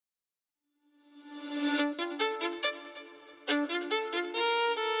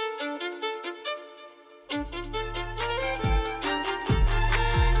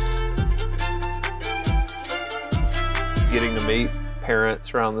getting to meet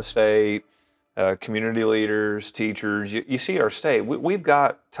parents around the state, community leaders, teachers. You see our state. We've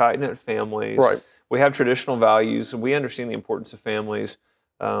got tight-knit families. Right. We have traditional values. We understand the importance of families.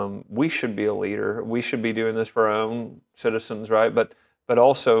 We should be a leader. We should be doing this for our own citizens, right? But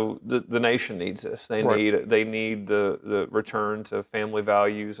also the nation needs this. They need the return to family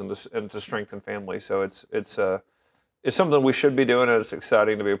values and to strengthen families. So it's something we should be doing, and it's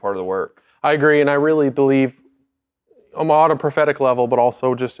exciting to be a part of the work. I agree, and I really believe on a prophetic level, but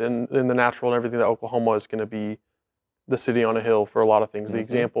also just in the natural and everything, that Oklahoma is going to be the city on a hill for a lot of things, the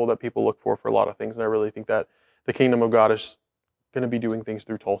example that people look for a lot of things. And I really think that the kingdom of God is going to be doing things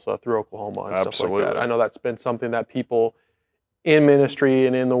through Tulsa, through Oklahoma, and stuff like that. I know that's been something that people in ministry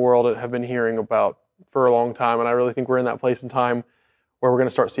and in the world have been hearing about for a long time, and I really think we're in that place and time where we're going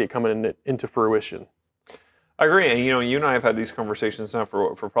to start to see it coming into fruition. I agree, and you and I have had these conversations now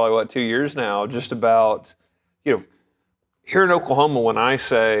for probably 2 years now, just about here in Oklahoma, when I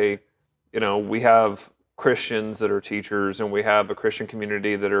say, we have Christians that are teachers and we have a Christian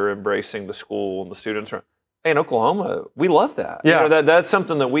community that are embracing the school and the students. Hey, in Oklahoma, we love that. Yeah. That's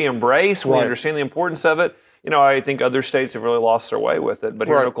something that we embrace. We understand the importance of it. I think other states have really lost their way with it. But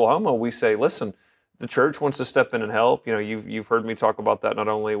here in Oklahoma, we say, listen, the church wants to step in and help. You've heard me talk about that not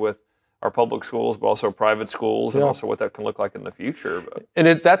only with our public schools, but also private schools, and also what that can look like in the future.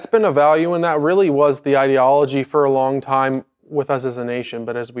 And that's been a value, and that really was the ideology for a long time with us as a nation.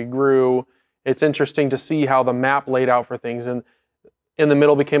 But as we grew, it's interesting to see how the map laid out for things, and in the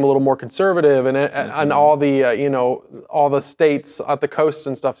middle became a little more conservative, and all the all the states at the coasts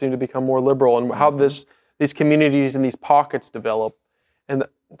and stuff seem to become more liberal, and how these communities and these pockets develop. And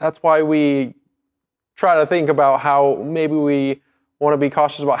that's why we try to think about how maybe we want to be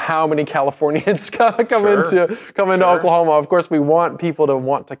cautious about how many Californians come into Oklahoma. Of course, we want people to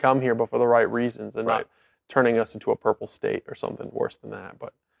want to come here, but for the right reasons, and not turning us into a purple state or something worse than that.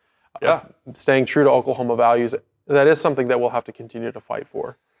 But staying true to Oklahoma values, that is something that we'll have to continue to fight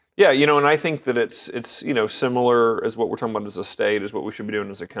for. Yeah, and I think that it's similar as what we're talking about as a state is what we should be doing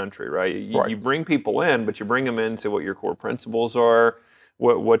as a country, right? You bring people in, but you bring them into what your core principles are,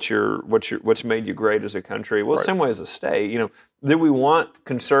 what's made you great as a country. Well, same way as a state. Do we want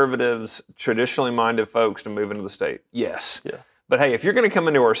conservatives, traditionally minded folks to move into the state? Yes. Yeah. But hey, if you're going to come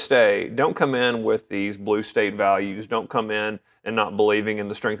into our state, don't come in with these blue state values. Don't come in and not believing in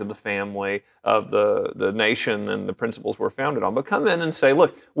the strength of the family, of the nation and the principles we're founded on. But come in and say,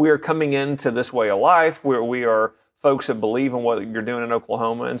 look, we are coming into this way of life where we are folks that believe in what you're doing in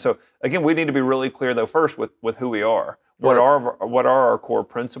Oklahoma. And so, again, we need to be really clear, though, first with who we are. What are our core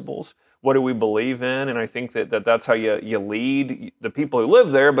principles? What do we believe in? And I think that's how you lead the people who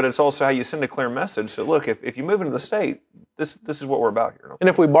live there, but it's also how you send a clear message. So look, if you move into the state, this is what we're about here. And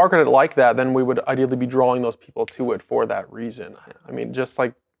if we market it like that, then we would ideally be drawing those people to it for that reason. I mean, just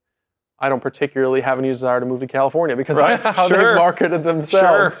like I don't particularly have any desire to move to California because of how they marketed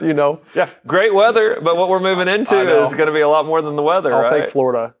themselves, Yeah, great weather, but what we're moving into is going to be a lot more than the weather, I'll take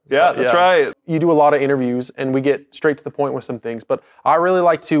Florida. Yeah, that's right. You do a lot of interviews, and we get straight to the point with some things, but I really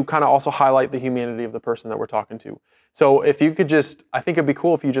like to kind of also highlight the humanity of the person that we're talking to. So if you could I think it'd be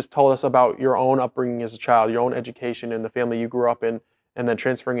cool if you just told us about your own upbringing as a child, your own education and the family you grew up in, and then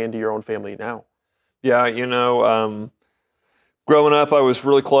transferring into your own family now. Yeah, growing up, I was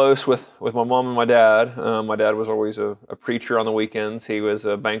really close with my mom and my dad. My dad was always a preacher on the weekends. He was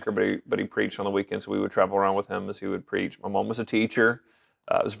a banker, but he preached on the weekends, so we would travel around with him as he would preach. My mom was a teacher.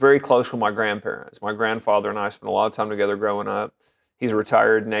 I was very close with my grandparents. My grandfather and I spent a lot of time together growing up. He's a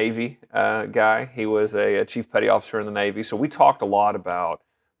retired Navy guy. He was a chief petty officer in the Navy, so we talked a lot about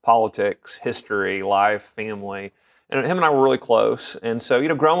politics, history, life, family, and him and I were really close. And so,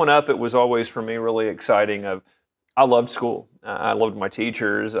 growing up, it was always for me really exciting. I loved school. I loved my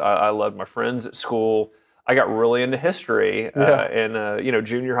teachers. I loved my friends at school. I got really into history in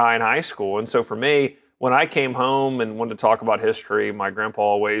junior high and high school. And so for me, when I came home and wanted to talk about history, my grandpa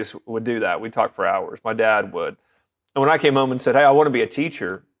always would do that. We'd talk for hours. My dad would. And when I came home and said, hey, I want to be a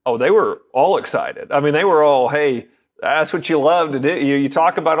teacher, they were all excited. I mean, they were all, hey, that's what you love to do. You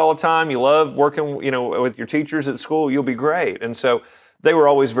talk about it all the time. You love working, with your teachers at school. You'll be great. And so they were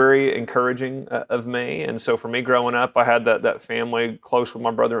always very encouraging of me. And so for me growing up, I had that family close with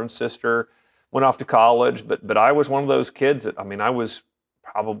my brother and sister, went off to college. But I was one of those kids I was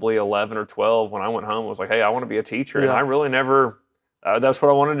probably 11 or 12 when I went home. I was like, hey, I want to be a teacher. Yeah. And I really never, that's what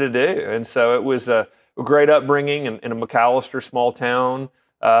I wanted to do. And so it was a great upbringing in a McAllister small town.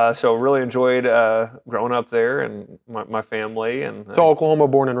 So really enjoyed growing up there and my family. And so Oklahoma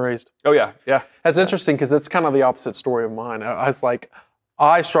born and raised. Oh, yeah. Yeah. That's interesting because it's kind of the opposite story of mine. I was like,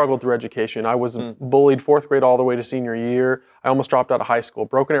 I struggled through education. I was bullied 4th grade all the way to senior year. I almost dropped out of high school.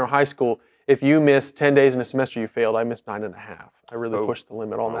 Broken Arrow High School, if you missed 10 days in a semester, you failed. I missed 9.5. I really pushed the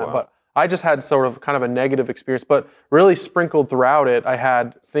limit on that. Wow. But I just had sort of kind of a negative experience, but really sprinkled throughout it, I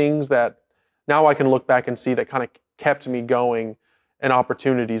had things that now I can look back and see that kind of kept me going and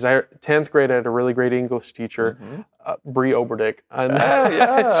opportunities. 10th grade, I had a really great English teacher, Bree Oberdick.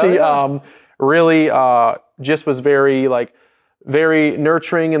 And she really just was very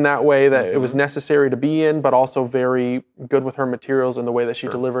nurturing in that way that it was necessary to be in, but also very good with her materials and the way that she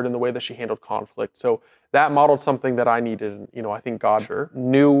delivered and the way that she handled conflict. So that modeled something that I needed. You know, I think God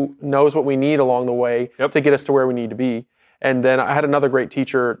knows what we need along the way to get us to where we need to be. And then I had another great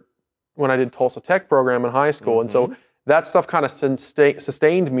teacher when I did Tulsa Tech program in high school. And so that stuff kind of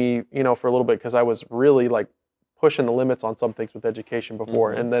sustained me, you know, for a little bit, because I was really like pushing the limits on some things with education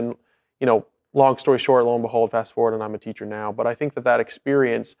before. And then, you know, long story short, lo and behold, fast forward, and I'm a teacher now. But I think that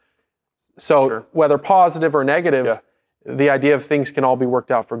experience, whether positive or negative, the idea of things can all be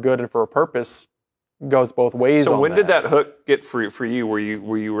worked out for good and for a purpose goes both ways. So when did that hook get for you where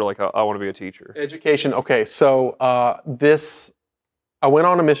you were like, I want to be a teacher? Education. Okay, so I went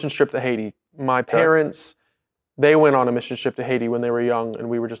on a mission trip to Haiti. My parents, they went on a mission trip to Haiti when they were young, and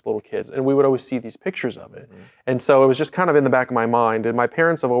we were just little kids, and we would always see these pictures of it. And so it was just kind of in the back of my mind. And my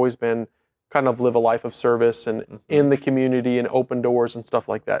parents have always been kind of live a life of service and in the community and open doors and stuff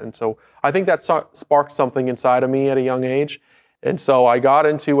like that. And so I think that sparked something inside of me at a young age. And so I got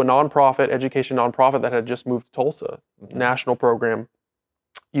into a nonprofit, education nonprofit that had just moved to Tulsa, national program.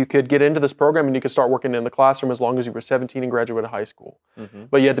 You could get into this program and you could start working in the classroom as long as you were 17 and graduated high school.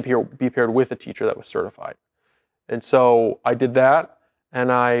 But you had to be paired with a teacher that was certified. And so I did that,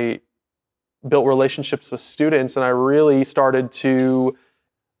 and I built relationships with students, and I really started to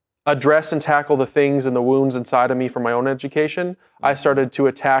address and tackle the things and the wounds inside of me from my own education. I started to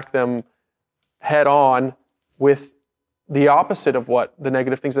attack them head on with the opposite of what the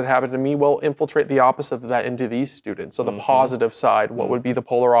negative things that happened to me will infiltrate the opposite of that into these students. So the positive side, what would be the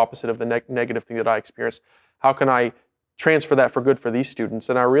polar opposite of the negative thing that I experienced? How can I transfer that for good for these students?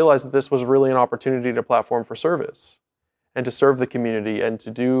 And I realized that this was really an opportunity to platform for service and to serve the community and to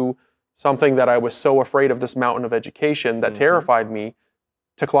do something that I was so afraid of, this mountain of education that terrified me,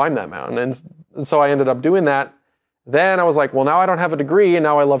 to climb that mountain. And so I ended up doing that. Then I was like, well, now I don't have a degree, and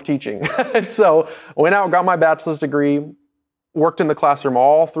now I love teaching. And so I went out, got my bachelor's degree, worked in the classroom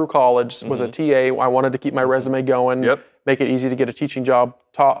all through college, was a TA. I wanted to keep my resume going, make it easy to get a teaching job,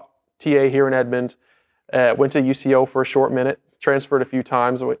 taught TA here in Edmond, went to UCO for a short minute, transferred a few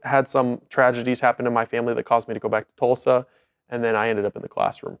times, had some tragedies happen in my family that caused me to go back to Tulsa, and then I ended up in the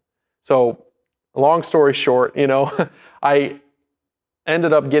classroom. So long story short, you know, I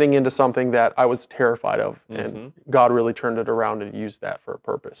ended up getting into something that I was terrified of, and God really turned it around and used that for a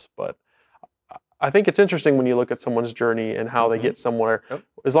purpose. But I think it's interesting when you look at someone's journey and how they get somewhere,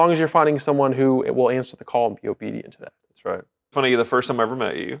 as long as you're finding someone who will answer the call and be obedient to that. That's right. Funny, the first time I ever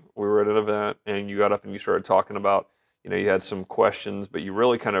met you, we were at an event, and you got up and you started talking about, you know, you had some questions, but you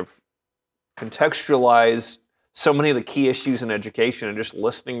really kind of contextualized so many of the key issues in education, and just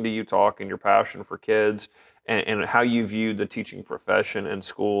listening to you talk and your passion for kids and how you viewed the teaching profession and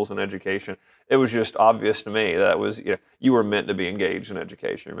schools and education. It was just obvious to me that was, you know, you were meant to be engaged in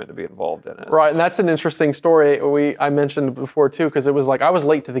education. You're meant to be involved in it. Right, and that's an interesting story I mentioned before too, because it was like I was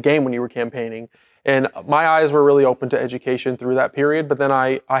late to the game when you were campaigning, and my eyes were really open to education through that period. But then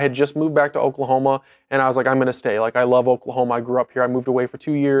I had just moved back to Oklahoma, and I was like, I'm going to stay. Like, I love Oklahoma. I grew up here. I moved away for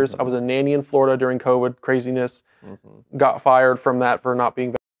 2 years. I was a nanny in Florida during COVID craziness. Got fired from that for not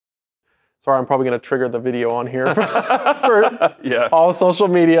being. Sorry, I'm probably going to trigger the video on here for all social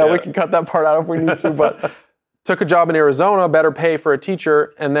media. We can cut that part out if we need to. But took a job in Arizona, better pay for a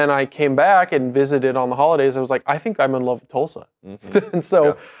teacher, and then I came back and visited on the holidays. I was like, I think I'm in love with Tulsa. And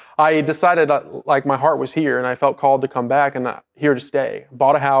so I decided, like, my heart was here, and I felt called to come back and here to stay.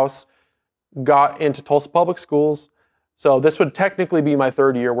 Bought a house, got into Tulsa Public Schools. So this would technically be my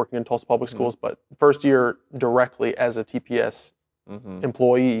 3rd year working in Tulsa Public Schools, but first year directly as a TPS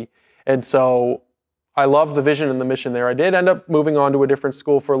employee. And so I loved the vision and the mission there. I did end up moving on to a different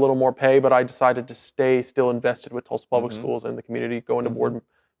school for a little more pay, but I decided to stay still invested with Tulsa Public Schools and the community, going to board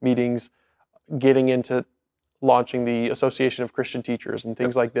meetings, getting into launching the Association of Christian Teachers and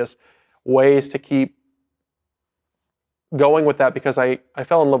things like this, ways to keep going with that, because I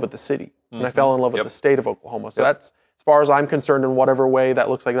fell in love with the city and I fell in love with the state of Oklahoma. So that's, as far as I'm concerned, in whatever way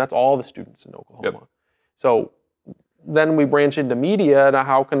that looks like, that's all the students in Oklahoma. So then we branch into media, and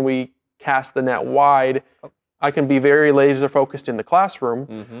how can we cast the net wide? I can be very laser focused in the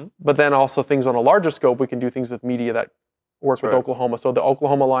classroom, but then also things on a larger scope, we can do things with media that work with Oklahoma. So the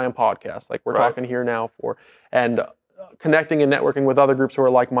Oklahoma Lion podcast, like we're talking here now for, and connecting and networking with other groups who are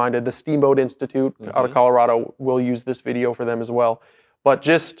like-minded. The Steamboat Institute out of Colorado will use this video for them as well. But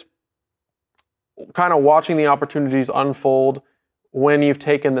just kind of watching the opportunities unfold when you've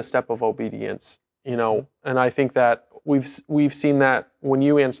taken the step of obedience, you know, and I think that we've seen that when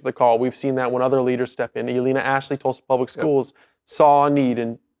you answer the call. We've seen that when other leaders step in. Elena Ashley, Tulsa Public Schools, saw a need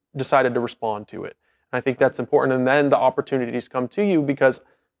and decided to respond to it. And I think that's important. And then the opportunities come to you, because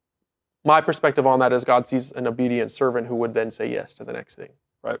my perspective on that is God sees an obedient servant who would then say yes to the next thing.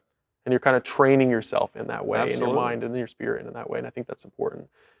 Right. And you're kind of training yourself in that way, Absolutely. in your mind and in your spirit in that way. And I think that's important.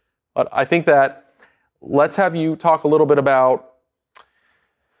 But I think that let's have you talk a little bit about,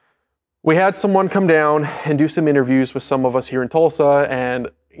 we had someone come down and do some interviews with some of us here in Tulsa, and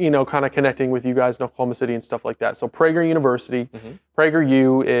you know, kind of connecting with you guys in Oklahoma City and stuff like that. So Prager University,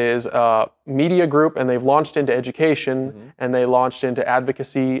 PragerU is a media group, and they've launched into education, and they launched into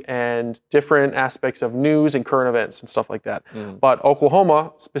advocacy and different aspects of news and current events and stuff like that. But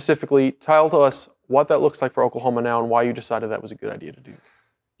Oklahoma specifically, tell us what that looks like for Oklahoma now and why you decided that was a good idea to do.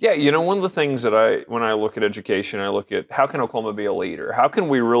 Yeah, you know, one of the things that when I look at education, I look at how can Oklahoma be a leader? How can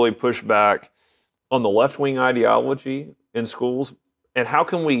we really push back on the left-wing ideology in schools? And how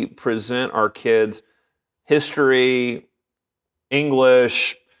can we present our kids history,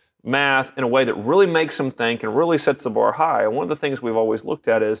 English, math in a way that really makes them think and really sets the bar high? And one of the things we've always looked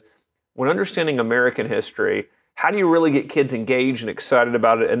at is, when understanding American history, how do you really get kids engaged and excited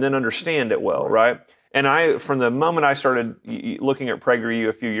about it and then understand it well, right? And from the moment I started looking at PragerU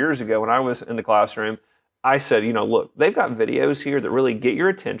a few years ago, when I was in the classroom, I said, you know, look, they've got videos here that really get your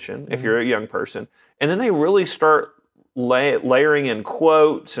attention if you're a young person. And then they really start layering in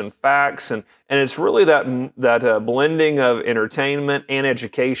quotes and facts, and it's really that blending of entertainment and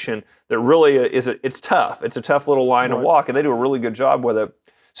education that really it's tough. It's a tough little line to walk, and they do a really good job with it.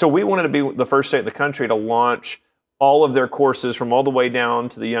 So we wanted to be the first state in the country to launch all of their courses from all the way down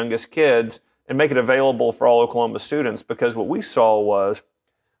to the youngest kids and make it available for all Oklahoma students, because what we saw was,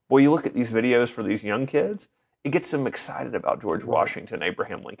 boy, you look at these videos for these young kids, it gets them excited about George Washington,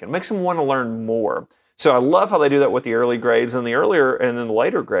 Abraham Lincoln, it makes them want to learn more. So I love how they do that with the early grades, and the earlier and then the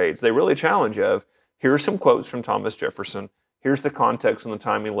later grades, they really challenge of, here's some quotes from Thomas Jefferson, here's the context and the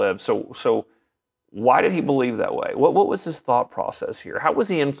time he lived. So why did he believe that way? What was his thought process here? How was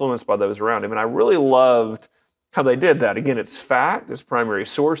he influenced by those around him? And I really loved how they did that. Again, it's fact, it's primary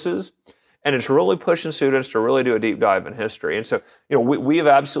sources, and it's really pushing students to really do a deep dive in history. And so, you know, we have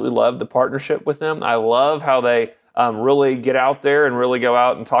absolutely loved the partnership with them. I love how they really get out there and really go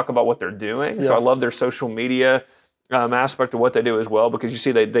out and talk about what they're doing. Yeah. So I love their social media aspect of what they do as well, because you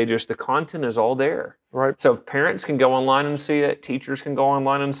see the content is all there. Right. So parents can go online and see it. Teachers can go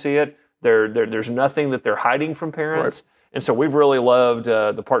online and see it. There's nothing that they're hiding from parents. Right. And so we've really loved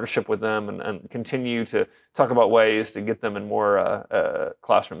the partnership with them, and continue to talk about ways to get them in more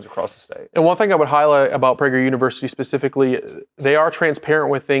classrooms across the state. And one thing I would highlight about Prager University specifically, they are transparent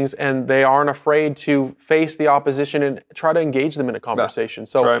with things, and they aren't afraid to face the opposition and try to engage them in a conversation.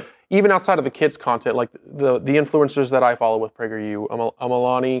 So even outside of the kids' content, like the influencers that I follow with PragerU,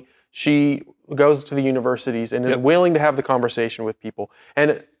 Amalani, she goes to the universities and is willing to have the conversation with people.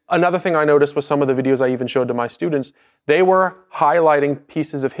 And another thing I noticed with some of the videos I even showed to my students, they were highlighting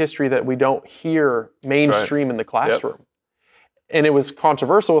pieces of history that we don't hear mainstream in the classroom. Yep. And it was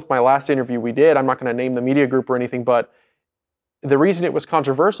controversial with my last interview we did. I'm not going to name the media group or anything, but the reason it was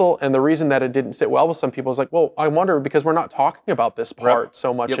controversial and the reason that it didn't sit well with some people is like, well, I wonder, because we're not talking about this part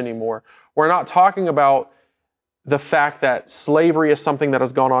so much anymore. We're not talking about the fact that slavery is something that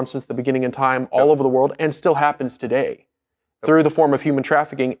has gone on since the beginning in time all over the world and still happens today. Through the form of human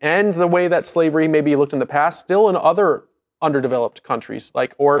trafficking, and the way that slavery maybe looked in the past, still in other underdeveloped countries,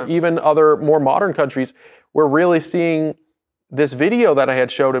 or even other more modern countries. We're really seeing this video that I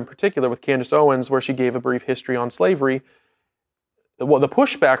had showed in particular with Candace Owens, where she gave a brief history on slavery. Well, the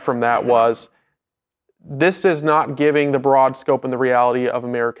pushback from that was, this is not giving the broad scope and the reality of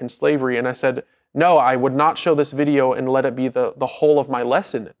American slavery. And I said, no, I would not show this video and let it be the whole of my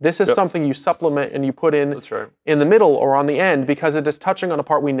lesson. This is something you supplement and you put in in the middle or on the end, because it is touching on a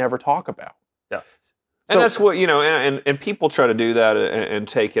part we never talk about. Yeah. And that's what, you know, and people try to do that and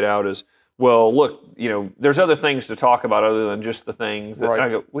take it out as, well, look, you know, there's other things to talk about other than just the things that I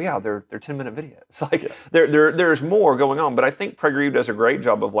go, well, yeah, they're 10-minute videos. Like there's more going on. But I think PragerU does a great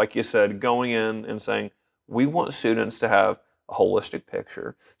job of, like you said, going in and saying, we want students to have a holistic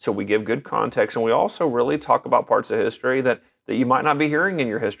picture. So we give good context, and we also really talk about parts of history that you might not be hearing in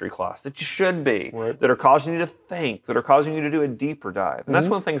your history class, that you should be, that are causing you to think, that are causing you to do a deeper dive. And that's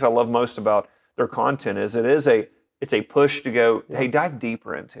one of the things I love most about their content, is it is a It's a push to go, hey, dive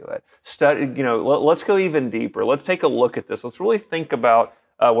deeper into it. Study, let's go even deeper. Let's take a look at this. Let's really think about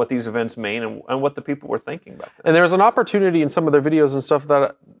what these events mean and what the people were thinking about them. And there's an opportunity in some of their videos and stuff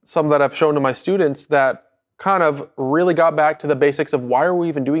some that I've shown to my students that kind of really got back to the basics of why are we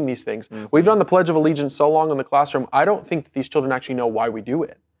even doing these things. We've done the Pledge of Allegiance so long in the classroom, I don't think that these children actually know why we do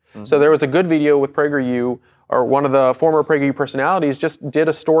it. So there was a good video with PragerU, or one of the former PragerU personalities just did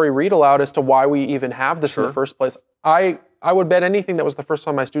a story read aloud as to why we even have this in the first place. I would bet anything that was the first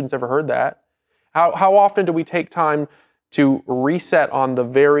time my students ever heard that. How often do we take time to reset on the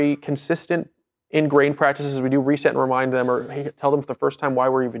very consistent ingrained practices we do, reset and remind them, or tell them for the first time why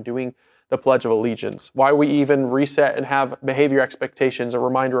we're even doing the Pledge of Allegiance, why we even reset and have behavior expectations, a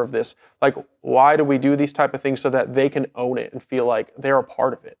reminder of this. Like, why do we do these type of things so that they can own it and feel like they're a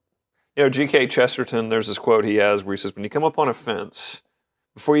part of it? G.K. Chesterton, there's this quote he has where he says, when you come up on a fence,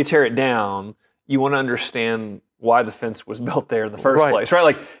 before you tear it down, you want to understand why the fence was built there in the first place, right?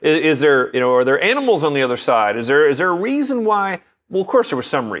 Like, is there, are there animals on the other side? Is there a reason why? Well, of course there was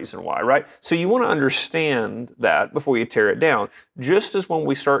some reason why, right? So you want to understand that before you tear it down. Just as when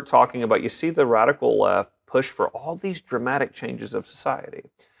we start talking about, you see the radical left push for all these dramatic changes of society.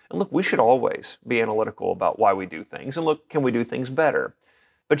 And look, we should always be analytical about why we do things. And look, can we do things better?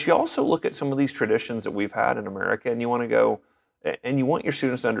 But you also look at some of these traditions that we've had in America, and you want to go, and you want your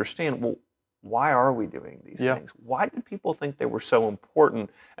students to understand, well, why are we doing these things? Why did people think they were so important?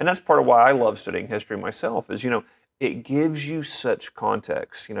 And that's part of why I love studying history myself is, it gives you such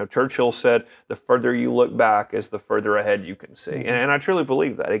context. Churchill said, the further you look back is the further ahead you can see. And I truly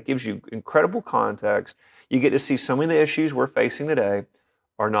believe that. It gives you incredible context. You get to see some of the issues we're facing today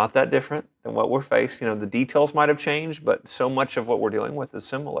are not that different than what we're facing. The details might have changed, but so much of what we're dealing with is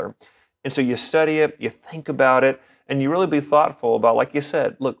similar. And so you study it, you think about it, and you really be thoughtful about, like you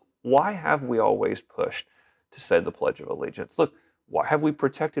said, look, why have we always pushed to say the Pledge of Allegiance? Look, why have we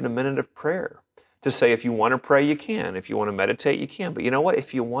protected a minute of prayer? To say if you want to pray, you can. If you want to meditate, you can. But you know what?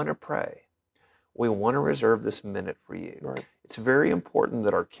 If you want to pray, we want to reserve this minute for you. Right. It's very important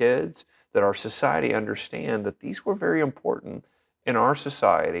that our kids, that our society understand that these were very important in our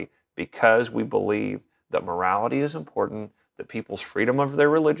society because we believe that morality is important, that people's freedom of their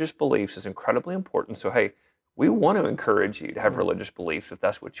religious beliefs is incredibly important. So, hey, we want to encourage you to have religious beliefs if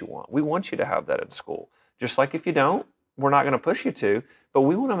that's what you want. We want you to have that in school. Just like if you don't, we're not going to push you to, but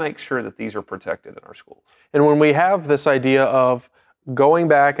we want to make sure that these are protected in our schools. And when we have this idea of going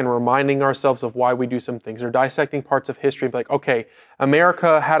back and reminding ourselves of why we do some things, or dissecting parts of history, like, okay,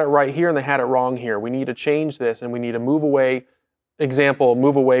 America had it right here and they had it wrong here. We need to change this and we need to move away. Example,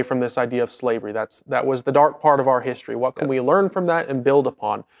 move away from this idea of slavery. That was the dark part of our history. What can we learn from that and build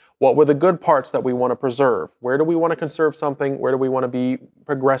upon? What were the good parts that we want to preserve? Where do we want to conserve something? Where do we want to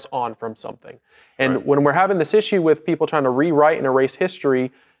progress on from something? And when we're having this issue with people trying to rewrite and erase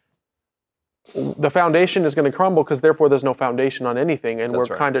history, the foundation is going to crumble because therefore there's no foundation on anything. And we're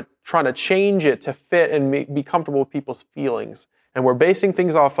kind of trying to change it to fit and be comfortable with people's feelings. And we're basing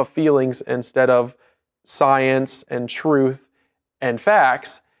things off of feelings instead of science and truth and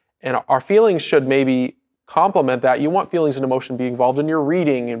facts. And our feelings should maybe complement that. You want feelings and emotion to be involved in your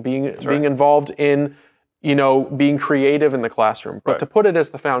reading and being involved in, being creative in the classroom. But to put it as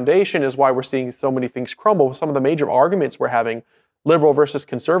the foundation is why we're seeing so many things crumble. Some of the major arguments we're having, liberal versus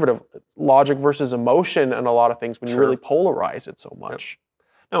conservative, logic versus emotion, and a lot of things when you really polarize it so much.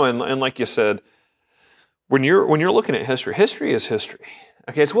 No, and like you said, when you're looking at history, history is history.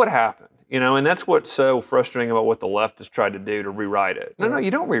 Okay, it's what happened. And that's what's so frustrating about what the left has tried to do to rewrite it. No,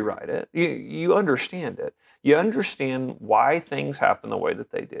 you don't rewrite it. You understand it. You understand why things happen the way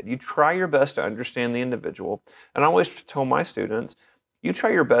that they did. You try your best to understand the individual. And I always tell my students, you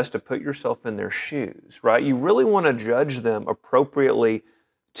try your best to put yourself in their shoes, right? You really want to judge them appropriately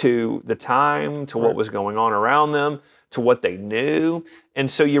to the time, to what was going on around them, to what they knew.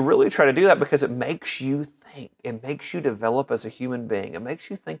 And so you really try to do that because it makes you think. It makes you develop as a human being. It makes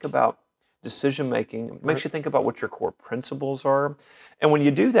you think about decision-making. It makes you think about what your core principles are. And when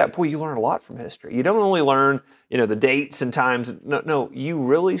you do that, boy, you learn a lot from history. You don't only learn, the dates and times. No, you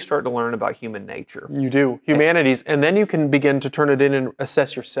really start to learn about human nature. You do. Humanities. And then you can begin to turn it in and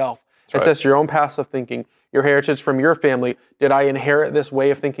assess yourself. Assess your own passive thinking, your heritage from your family. Did I inherit this way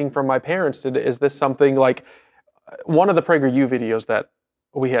of thinking from my parents? Is this something like one of the PragerU videos that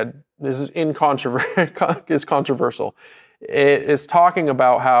we had, this is controversial. It is talking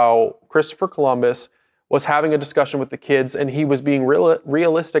about how Christopher Columbus was having a discussion with the kids and he was being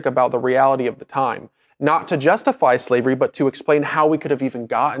realistic about the reality of the time. Not to justify slavery, but to explain how we could have even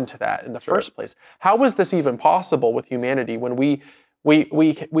gotten to that in the first place. How was this even possible with humanity when we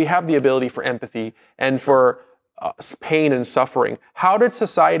have the ability for empathy and for pain and suffering. How did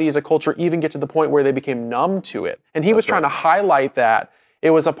society as a culture even get to the point where they became numb to it? And he was trying to highlight that it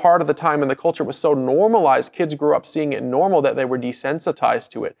was a part of the time, and the culture was so normalized, kids grew up seeing it normal that they were desensitized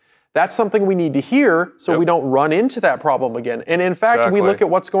to it. That's something we need to hear so we don't run into that problem again. And in fact, we look at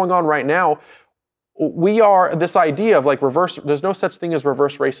what's going on right now. We are this idea of like reverse, there's no such thing as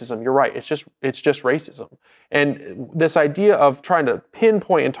reverse racism. You're right. It's just racism. And this idea of trying to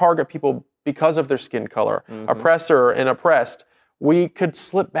pinpoint and target people because of their skin color, oppressor and oppressed, we could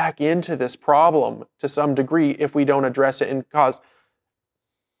slip back into this problem to some degree if we don't address it and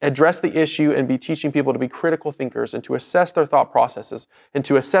address the issue and be teaching people to be critical thinkers and to assess their thought processes and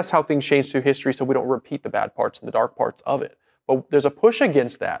to assess how things change through history so we don't repeat the bad parts and the dark parts of it. But there's a push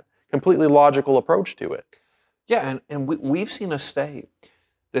against that completely logical approach to it. Yeah, and we've seen a state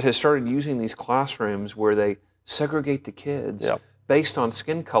that has started using these classrooms where they segregate the kids based on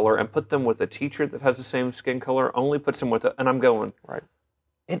skin color and put them with a teacher that has the same skin color, only puts them with and I'm going,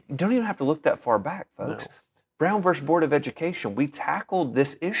 and you don't even have to look that far back, folks. No. Brown versus Board of Education, we tackled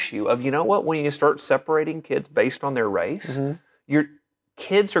this issue of, you know what, when you start separating kids based on their race, your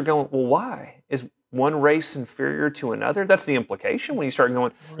kids are going, well, why? Is one race inferior to another? That's the implication when you start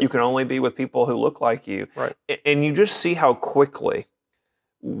going, you can only be with people who look like you. And you just see how quickly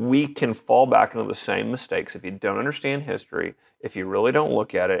we can fall back into the same mistakes if you don't understand history, if you really don't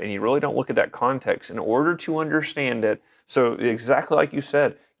look at it, and you really don't look at that context in order to understand it. So exactly like you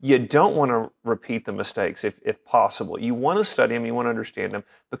said, you don't want to repeat the mistakes if possible. You want to study them, you want to understand them,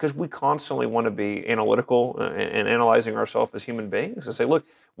 because we constantly want to be analytical and analyzing ourselves as human beings and say, look,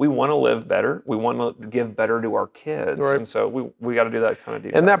 we want to live better, we want to give better to our kids, and so we got to do that kind of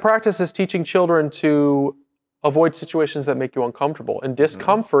deal. And that practice is teaching children to avoid situations that make you uncomfortable. And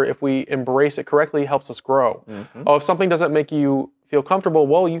discomfort, if we embrace it correctly, helps us grow. Oh, if something doesn't make you feel comfortable,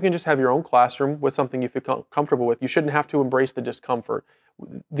 well, you can just have your own classroom with something you feel comfortable with. You shouldn't have to embrace the discomfort.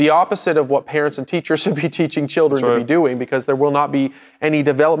 The opposite of what parents and teachers should be teaching children to be doing, because there will not be any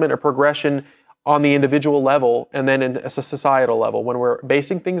development or progression on the individual level and then as a societal level. When we're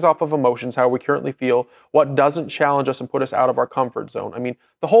basing things off of emotions, how we currently feel, what doesn't challenge us and put us out of our comfort zone. I mean,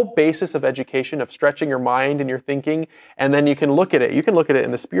 the whole basis of education, of stretching your mind and your thinking, and then you can look at it. You can look at it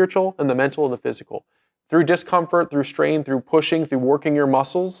in the spiritual and the mental and the physical. Through discomfort, through strain, through pushing, through working your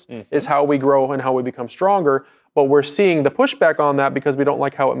muscles is how we grow and how we become stronger. But we're seeing the pushback on that because we don't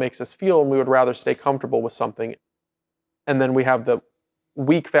like how it makes us feel and we would rather stay comfortable with something. And then we have the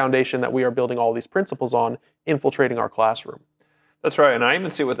weak foundation that we are building all these principles on infiltrating our classroom. That's right. And I even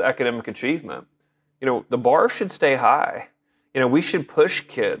see it with academic achievement. You know, the bar should stay high. You know, we should push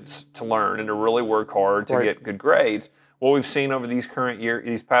kids to learn and to really work hard to get good grades. What we've seen over these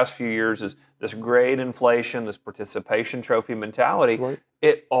past few years is this grade inflation, this participation trophy mentality.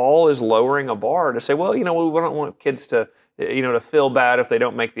 It all is lowering a bar to say, well, you know, we don't want kids to, you know, to feel bad if they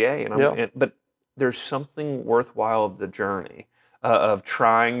don't make the A. But there's something worthwhile of the journey, of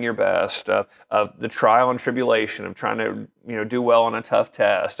trying your best, of the trial and tribulation, of trying to, you know, do well on a tough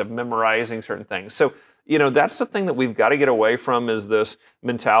test, of memorizing certain things. So, you know, that's the thing that we've got to get away from, is this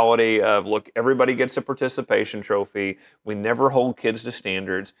mentality of, look, everybody gets a participation trophy. We never hold kids to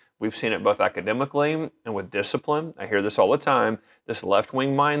standards. We've seen it both academically and with discipline. I hear this all the time, this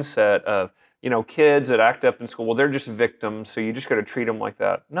left-wing mindset of, you know, kids that act up in school, well, they're just victims, so you just got to treat them like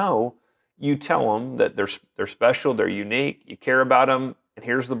that. No, you tell them that they're special, they're unique, you care about them, and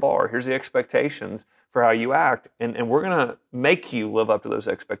here's the bar, here's the expectations for how you act, and we're going to make you live up to those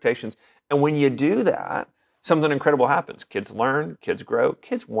expectations. And when you do that, something incredible happens. Kids learn, kids grow,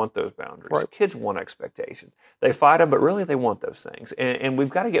 kids want those boundaries, kids want expectations. They fight them, but really they want those things. And we've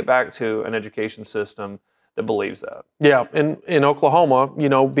got to get back to an education system that believes that. Yeah, in Oklahoma, you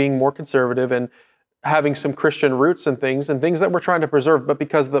know, being more conservative and having some Christian roots and things that we're trying to preserve, but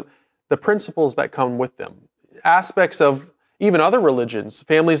because the principles that come with them, aspects of even other religions,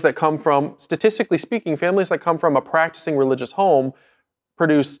 families that come from, statistically speaking, families that come from a practicing religious home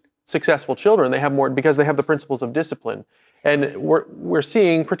produce successful children. They have more because they have the principles of discipline. And we're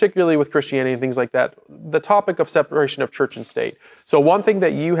seeing, particularly with Christianity and things like that, the topic of separation of church and state. So one thing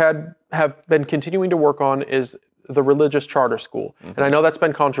that you have been continuing to work on is the religious charter school. And I know that's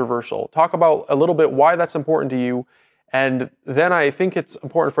been controversial. Talk about a little bit why that's important to you. And then I think it's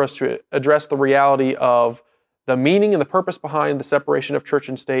important for us to address the reality of the meaning and the purpose behind the separation of church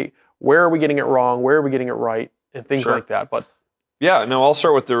and state. Where are we getting it wrong? Where are we getting it right? And things like that. But yeah, no, I'll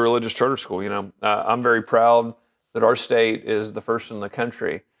start with the religious charter school. You know, I'm very proud that our state is the first in the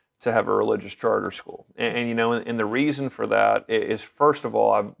country to have a religious charter school. And you know, and the reason for that is, first of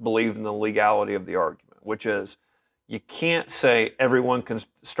all, I believe in the legality of the argument, which is you can't say everyone can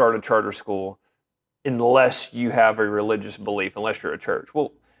start a charter school unless you have a religious belief, unless you're a church.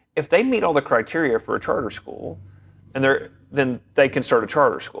 Well, if they meet all the criteria for a charter school, then they can start a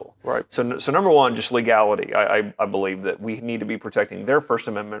charter school. Right. So number one, just legality. I believe that we need to be protecting their First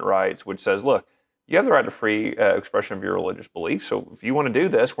Amendment rights, which says, look, you have the right to free expression of your religious belief. So if you want to do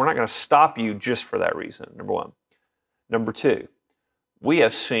this, we're not going to stop you just for that reason, number one. Number two, we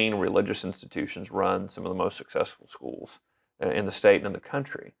have seen religious institutions run some of the most successful schools in the state and in the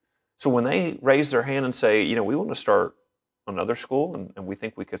country. So when they raise their hand and say, we want to start another school and we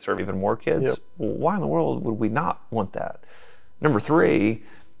think we could serve even more kids, well, why in the world would we not want that? Number three,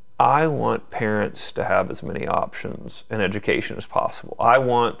 I want parents to have as many options in education as possible. I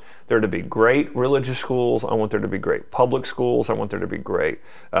want there to be great religious schools. I want there to be great public schools. I want there to be great,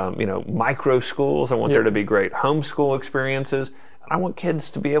 micro schools. I want there to be great homeschool experiences. I want kids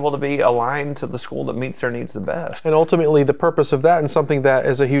to be able to be aligned to the school that meets their needs the best. And ultimately, the purpose of that, and something that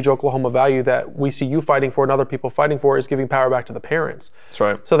is a huge Oklahoma value that we see you fighting for and other people fighting for, is giving power back to the parents. That's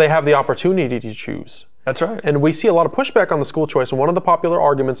right. So they have the opportunity to choose. That's right. And we see a lot of pushback on the school choice. And one of the popular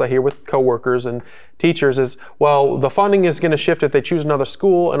arguments I hear with coworkers and teachers is, well, the funding is going to shift if they choose another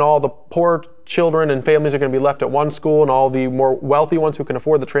school, and all the poor children and families are going to be left at one school, and all the more wealthy ones who can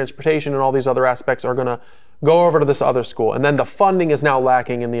afford the transportation and all these other aspects are going to go over to this other school. And then the funding is now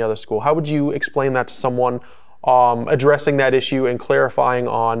lacking in the other school. How would you explain that to someone addressing that issue and clarifying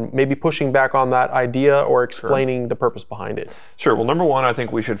on maybe pushing back on that idea or explaining the purpose behind it? Sure. Well, number one, I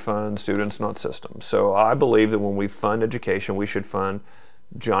think we should fund students, not systems. So I believe that when we fund education, we should fund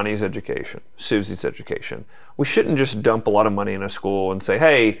Johnny's education, Susie's education. We shouldn't just dump a lot of money in a school and say,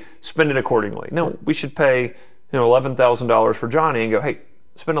 hey, spend it accordingly. No, we should pay $11,000 for Johnny and go, hey,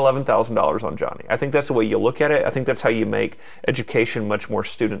 spend $11,000 on Johnny. I think that's the way you look at it. I think that's how you make education much more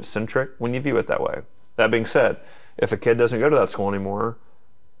student-centric when you view it that way. That being said, if a kid doesn't go to that school anymore,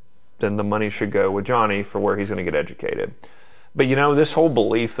 then the money should go with Johnny for where he's going to get educated. But this whole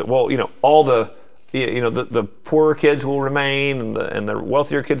belief that, well, all the poorer kids will remain and the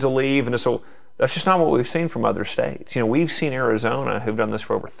wealthier kids will leave, and so that's just not what we've seen from other states. We've seen Arizona, who've done this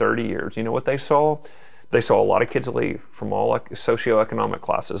for over 30 years. You know what they saw? They saw a lot of kids leave from all socioeconomic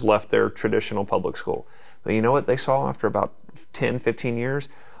classes, left their traditional public school. But you know what they saw after about 10, 15 years?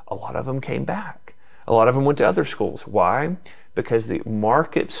 A lot of them came back. A lot of them went to other schools. Why? Because the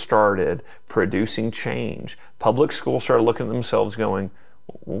market started producing change. Public schools started looking at themselves going,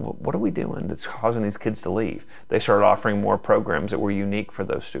 what are we doing that's causing these kids to leave? They started offering more programs that were unique for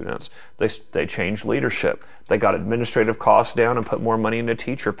those students. They changed leadership. They got administrative costs down and put more money into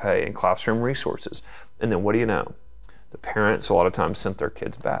teacher pay and classroom resources. And then what do you know? The parents a lot of times sent their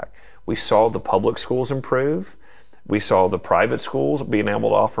kids back. We saw the public schools improve. We saw the private schools being able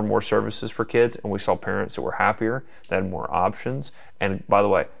to offer more services for kids, and we saw parents that were happier, that had more options. And by the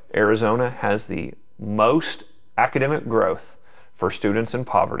way, Arizona has the most academic growth for students in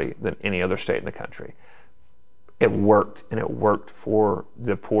poverty than any other state in the country. It worked, and it worked for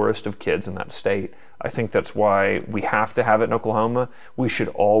the poorest of kids in that state. I think that's why we have to have it in Oklahoma. We should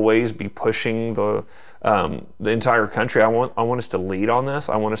always be pushing the entire country. I want us to lead on this.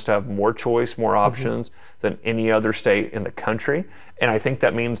 I want us to have more choice, more options than any other state in the country. And I think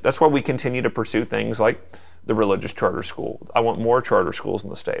that means that's why we continue to pursue things like the religious charter school. I want more charter schools in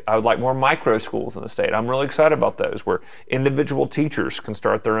the state. I would like more micro schools in the state. I'm really excited about those where individual teachers can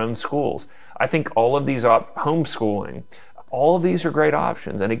start their own schools. I think all of these homeschooling, all of these are great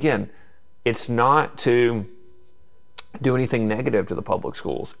options. And again, it's not to do anything negative to the public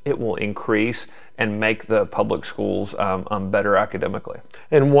schools. It will increase and make the public schools better academically.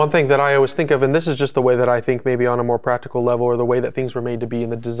 And one thing that I always think of, and this is just the way that I think maybe on a more practical level, or the way that things were made to be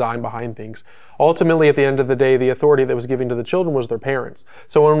and the design behind things. Ultimately, at the end of the day, the authority that was given to the children was their parents.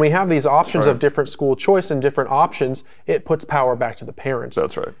 So when we have these options of different school choice and different options, it puts power back to the parents.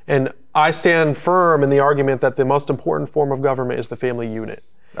 That's right. And I stand firm in the argument that the most important form of government is the family unit.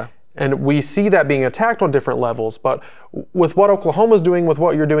 And we see that being attacked on different levels, but with what Oklahoma's doing, with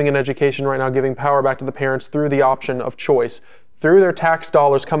what you're doing in education right now, giving power back to the parents through the option of choice, through their tax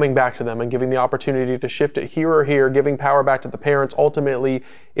dollars coming back to them and giving the opportunity to shift it here or here, giving power back to the parents, ultimately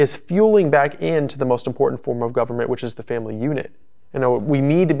is fueling back into the most important form of government, which is the family unit. We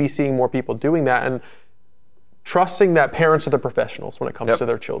need to be seeing more people doing that and trusting that parents are the professionals when it comes to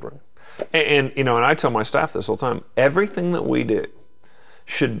their children. And I tell my staff this all the time, everything that we do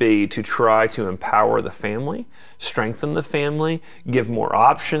should be to try to empower the family, strengthen the family, give more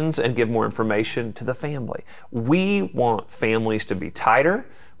options, and give more information to the family. We want families to be tighter.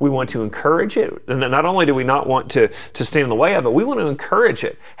 We want to encourage it. And then not only do we not want to stand in the way of it, we want to encourage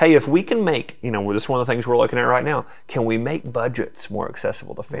it. Hey, if we can make, this is one of the things we're looking at right now, can we make budgets more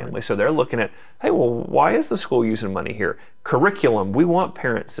accessible to families? Right. So they're looking at, hey, well, why is the school using money here? Curriculum, we want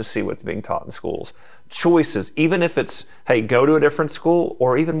parents to see what's being taught in schools. Choices, even if it's, hey, go to a different school,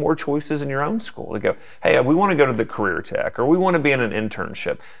 or even more choices in your own school to go, hey, we want to go to the career tech, or we want to be in an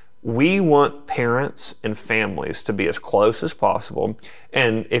internship. We want parents and families to be as close as possible.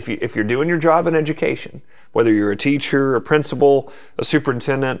 And if you're doing your job in education, whether you're a teacher, a principal, a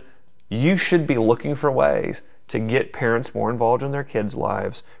superintendent, you should be looking for ways to get parents more involved in their kids'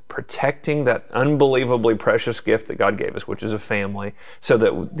 lives, protecting that unbelievably precious gift that God gave us, which is a family, so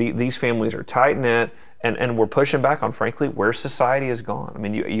that these families are tight-knit, and we're pushing back on, frankly, where society has gone. I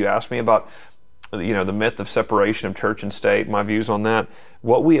mean, you asked me about the myth of separation of church and state, my views on that.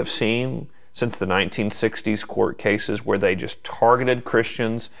 What we have seen since the 1960s court cases where they just targeted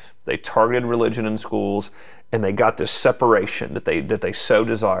Christians, they targeted religion in schools, and they got this separation that they so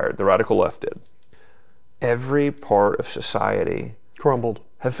desired, the radical left did. Every part of society crumbled.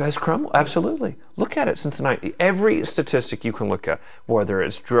 Has crumbled, absolutely. Look at it since the 90s. Every statistic you can look at, whether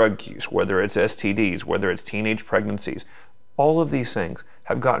it's drug use, whether it's STDs, whether it's teenage pregnancies, all of these things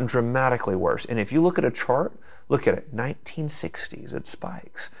have gotten dramatically worse. And if you look at a chart, look at it, 1960s, it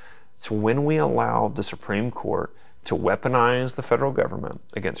spikes. It's when we allowed the Supreme Court to weaponize the federal government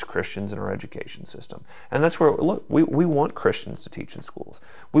against Christians in our education system. And that's where, look, we want Christians to teach in schools.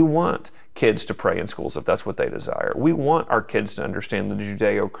 We want kids to pray in schools if that's what they desire. We want our kids to understand the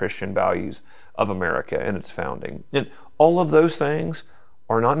Judeo-Christian values of America and its founding. And all of those things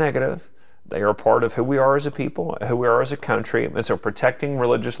are not negative. They are a part of who we are as a people, who we are as a country. And so protecting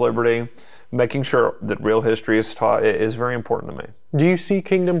religious liberty, making sure that real history is taught is very important to me. Do you see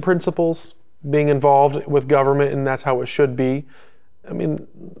kingdom principles being involved with government, and that's how it should be? I mean,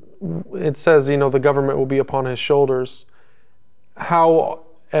 it says, the government will be upon his shoulders. How,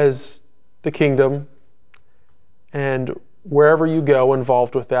 as the kingdom, and wherever you go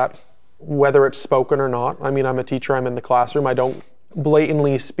involved with that, whether it's spoken or not, I mean, I'm a teacher, I'm in the classroom, I don't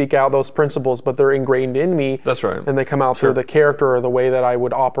blatantly speak out those principles, but they're ingrained in me. That's right. And they come out through the character or the way that I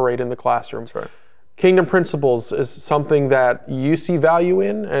would operate in the classroom. That's right. Kingdom principles is something that you see value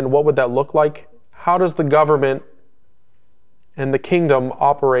in, and what would that look like? How does the government and the kingdom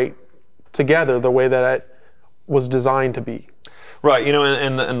operate together the way that it was designed to be? Right,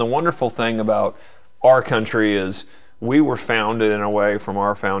 and the wonderful thing about our country is we were founded in a way from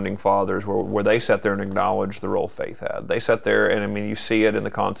our founding fathers where they sat there and acknowledged the role faith had. They sat there, and I mean, you see it in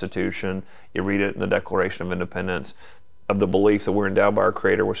the Constitution, you read it in the Declaration of Independence, of the belief that we're endowed by our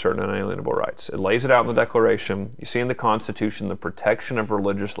Creator with certain unalienable rights. It lays it out in the Declaration. You see in the Constitution the protection of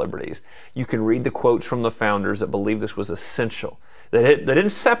religious liberties. You can read the quotes from the founders that believed this was essential. They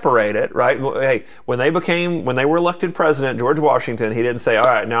didn't separate it, right? Hey, when they were elected president, George Washington, he didn't say, all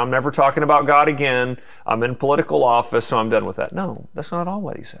right, now I'm never talking about God again. I'm in political office, so I'm done with that. No, that's not all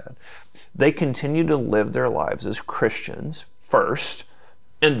what he said. They continued to live their lives as Christians first,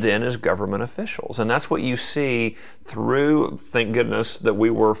 and then as government officials. And that's what you see through, thank goodness, that we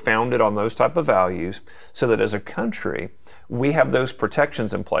were founded on those type of values, so that as a country, we have those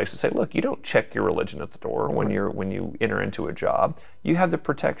protections in place to say, look, you don't check your religion at the door when you enter into a job. You have the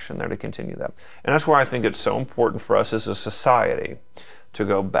protection there to continue that. And that's why I think it's so important for us as a society to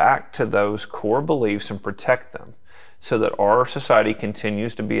go back to those core beliefs and protect them, so that our society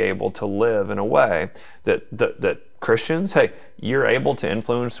continues to be able to live in a way that Christians, hey, you're able to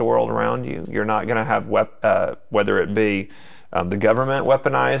influence the world around you. You're not going to have, whether it be the government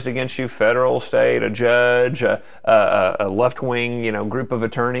weaponized against you, federal, state, a judge, a left-wing, group of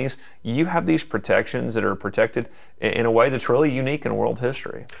attorneys. You have these protections that are protected in a way that's really unique in world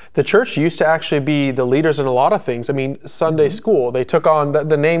history. The church used to actually be the leaders in a lot of things. I mean, Sunday school, they took on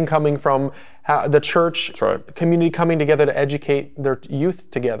the name coming from the church community coming together to educate their youth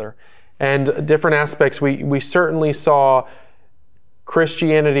together. And different aspects, we certainly saw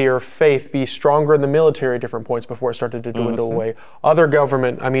Christianity or faith be stronger in the military at different points before it started to dwindle away. Other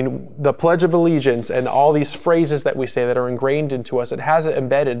government, I mean, the Pledge of Allegiance and all these phrases that we say that are ingrained into us, it has it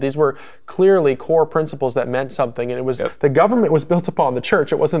embedded. These were clearly core principles that meant something. And it was, the government was built upon the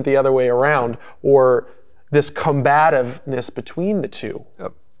church. It wasn't the other way around, or this combativeness between the two.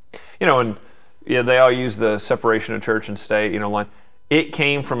 And they all use the separation of church and state, line. It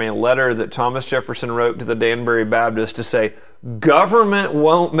came from a letter that Thomas Jefferson wrote to the Danbury Baptist to say, government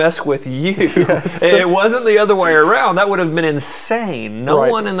won't mess with you. Yes. It wasn't the other way around. That would have been insane. No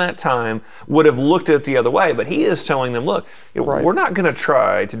Right. one in that time would have looked at it the other way. But he is telling them, look, Right. we're not going to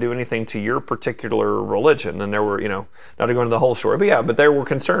try to do anything to your particular religion. And there were, not to go into the whole story, but yeah, but there were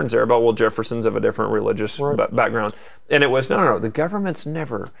concerns there about, well, Jefferson's of a different religious background. And it was, no, the government's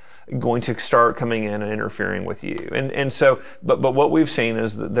never going to start coming in and interfering with you. And so, but what we've seen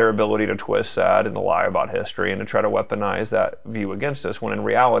is their ability to twist that and to lie about history and to try to weaponize that view against us, when in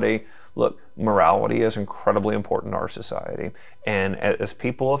reality, look, morality is incredibly important in our society. And as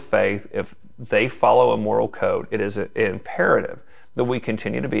people of faith, if they follow a moral code, it is imperative that we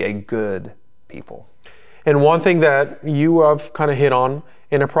continue to be a good people. And one thing that you have kind of hit on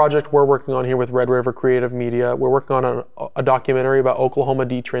in a project we're working on here with Red River Creative Media, we're working on a documentary about Oklahoma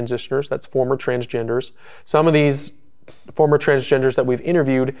detransitioners, that's former transgenders. Some of these former transgenders that we've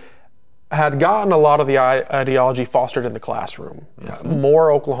interviewed had gotten a lot of the ideology fostered in the classroom. Mm-hmm.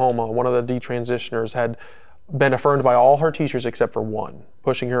 Moore, Oklahoma, one of the detransitioners, had been affirmed by all her teachers except for one,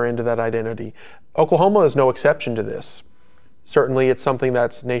 pushing her into that identity. Oklahoma is no exception to this. Certainly it's something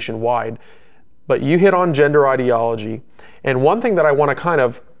that's nationwide. But you hit on gender ideology. And one thing that I want to kind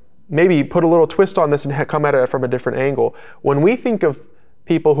of maybe put a little twist on this and come at it from a different angle. When we think of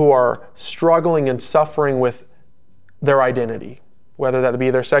people who are struggling and suffering with their identity, whether that be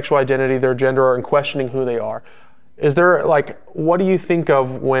their sexual identity, their gender, and questioning who they are, is there, what do you think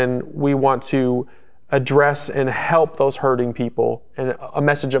of when we want to address and help those hurting people, and a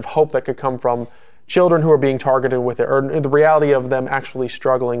message of hope that could come from children who are being targeted with it, or the reality of them actually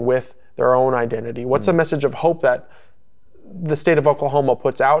struggling with their own identity? What's a message of hope that the state of Oklahoma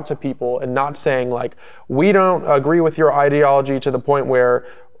puts out to people, and not saying we don't agree with your ideology to the point where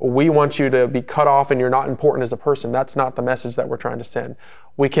we want you to be cut off and you're not important as a person? That's not the message that we're trying to send.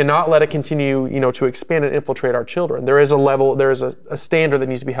 We cannot let it continue, to expand and infiltrate our children. There is a level, there is a standard that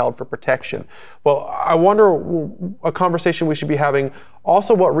needs to be held for protection. Well, I wonder, a conversation we should be having,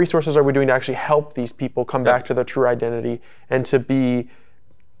 also what resources are we doing to actually help these people come back to their true identity, and to be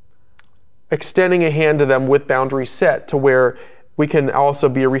extending a hand to them with boundaries set to where we can also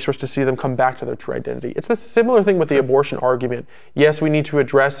be a resource to see them come back to their true identity. It's the similar thing with the abortion argument. Yes, we need to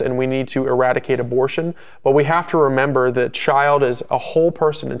address and we need to eradicate abortion, but we have to remember that child is a whole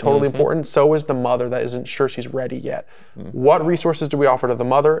person and totally important. So is the mother that isn't sure she's ready yet. What resources do we offer to the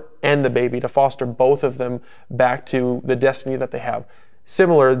mother and the baby to foster both of them back to the destiny that they have?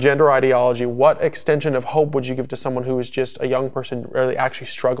 Similar gender ideology, what extension of hope would you give to someone who is just a young person really actually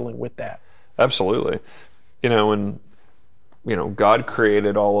struggling with that? Absolutely. God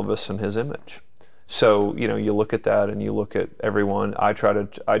created all of us in His image. So, you look at that and you look at everyone. I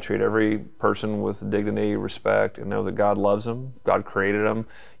treat every person with dignity, respect, and know that God loves them. God created them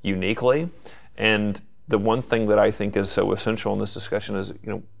uniquely. And the one thing that I think is so essential in this discussion is,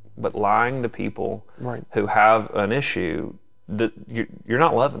 but lying to people who have an issue, that you're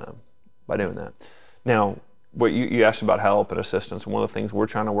not loving them by doing that. Now, what you asked about help and assistance, and one of the things we're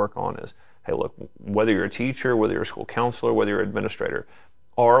trying to work on is, hey, look, whether you're a teacher, whether you're a school counselor, whether you're an administrator,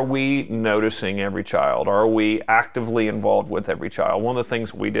 are we noticing every child? Are we actively involved with every child? One of the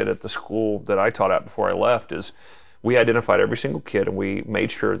things we did at the school that I taught at before I left is we identified every single kid, and we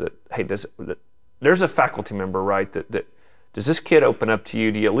made sure that, hey, there's a faculty member, right, that does this kid open up to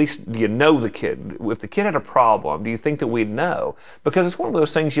you? Do you know the kid? If the kid had a problem, do you think that we'd know? Because it's one of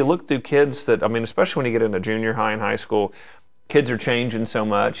those things, you look through kids that, especially when you get into junior high and high school, kids are changing so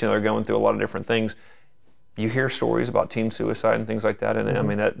much, they're going through a lot of different things. You hear stories about teen suicide and things like that,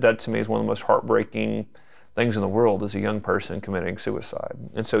 and that to me is one of the most heartbreaking things in the world, is a young person committing suicide.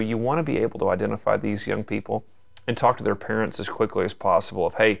 And so you want to be able to identify these young people and talk to their parents as quickly as possible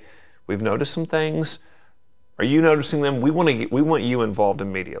of, hey, we've noticed some things. Are you noticing them? We want you involved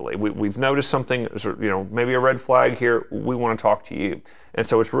immediately. We've noticed something, maybe a red flag here. We want to talk to you. And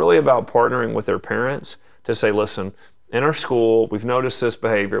so it's really about partnering with their parents to say, listen, in our school, we've noticed this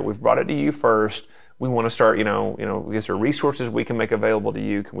behavior. We've brought it to you first. We want to start, is there resources we can make available to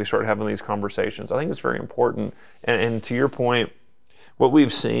you? Can we start having these conversations? I think it's very important. And to your point, what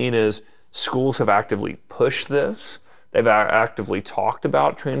we've seen is schools have actively pushed this. They've actively talked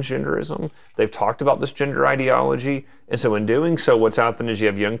about transgenderism. They've talked about this gender ideology. And so in doing so, what's happened is you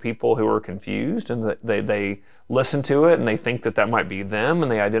have young people who are confused, and they listen to it and they think that might be them,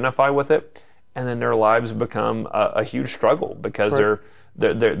 and they identify with it. And then their lives become a huge struggle because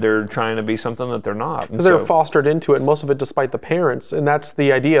they're trying to be something that they're not. Because they're fostered into it, and most of it despite the parents. And that's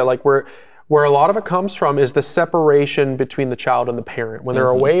the idea. Where a lot of it comes from is the separation between the child and the parent. When they're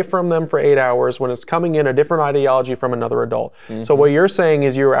away from them for 8 hours, when it's coming in a different ideology from another adult. So what you're saying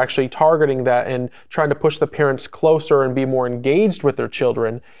is you're actually targeting that and trying to push the parents closer and be more engaged with their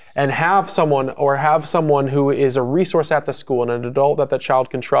children, and have someone who is a resource at the school and an adult that the child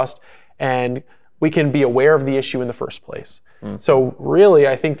can trust, and we can be aware of the issue in the first place. So really,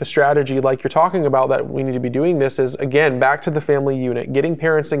 I think the strategy, like you're talking about, that we need to be doing this is, again, back to the family unit, getting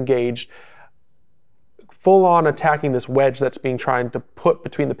parents engaged, full on attacking this wedge that's being tried to put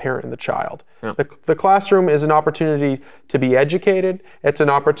between the parent and the child. Yeah. The classroom is an opportunity to be educated. It's an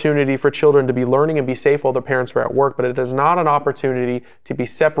opportunity for children to be learning and be safe while their parents are at work, but it is not an opportunity to be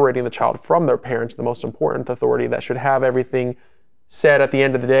separating the child from their parents, the most important authority that should have everything said at the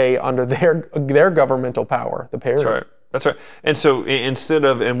end of the day under their governmental power, the parent. That's right. That's right. And so instead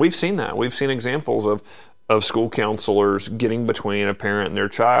of, and we've seen examples of school counselors getting between a parent and their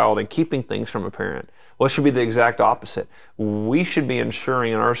child and keeping things from a parent. Well, it should be the exact opposite. We should be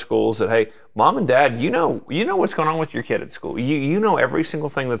ensuring in our schools that, hey, mom and dad, you know what's going on with your kid at school. You know every single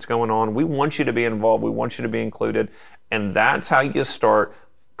thing that's going on. We want you to be involved. We want you to be included. And that's how you start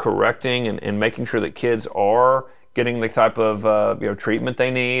correcting and making sure that kids are getting the type of treatment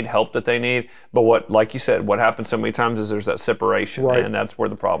they need, help that they need. But like you said, what happens so many times is there's that separation, right, and that's where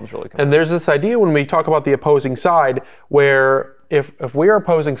the problems really come. And there's this idea when we talk about the opposing side, where if we are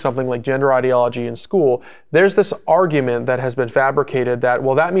opposing something like gender ideology in school, there's this argument that has been fabricated that,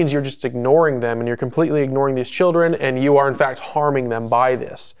 well, that means you're just ignoring them and you're completely ignoring these children and you are in fact harming them by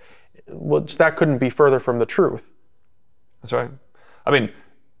this. Which that couldn't be further from the truth. That's right. I mean,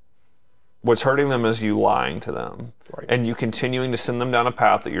 what's hurting them is you lying to them, right, and you continuing to send them down a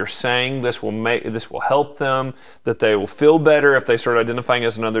path that you're saying this will help them, that they will feel better if they start identifying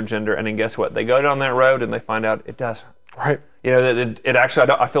as another gender, and then guess what? They go down that road and they find out it doesn't. Right. It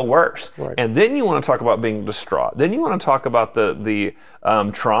actually, I feel worse. Right. And then you want to talk about being distraught. Then you want to talk about the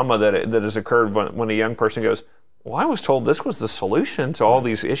trauma that has occurred when a young person goes, well, I was told this was the solution to all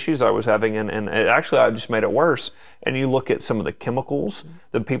these issues I was having, and actually I just made it worse. And you look at some of the chemicals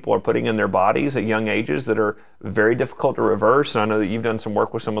that people are putting in their bodies at young ages that are very difficult to reverse. And I know that you've done some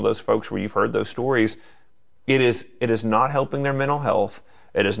work with some of those folks where you've heard those stories. It is not helping their mental health.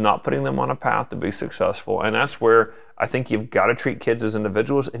 It is not putting them on a path to be successful. And that's where I think you've got to treat kids as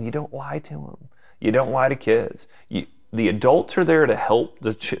individuals, and you don't lie to them. You don't lie to kids. The adults are there to help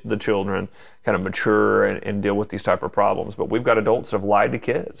the children kind of mature and deal with these type of problems. But we've got adults that have lied to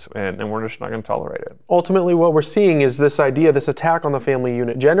kids, and we're just not going to tolerate it. Ultimately, what we're seeing is this idea, this attack on the family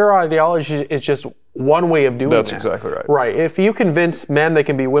unit. Gender ideology is just one way of doing that. That's exactly right. Right. If you convince men they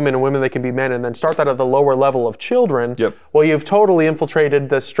can be women and women they can be men, and then start that at the lower level of children, yep, well, you've totally infiltrated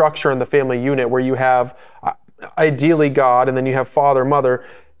the structure in the family unit where you have ideally God, and then you have father, mother,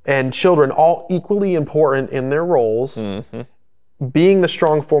 and children, all equally important in their roles, being the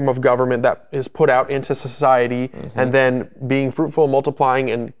strong form of government that is put out into society, and then being fruitful,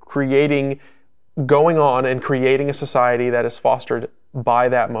 multiplying, and going on and creating a society that is fostered by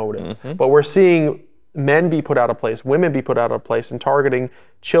that motive. But we're seeing men be put out of place, women be put out of place, and targeting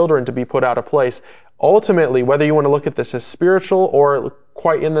children to be put out of place. Ultimately, whether you want to look at this as spiritual or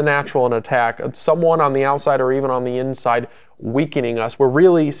quite in the natural, an attack of someone on the outside or even on the inside weakening us, we're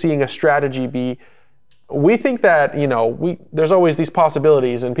really seeing a strategy be, we think that, there's always these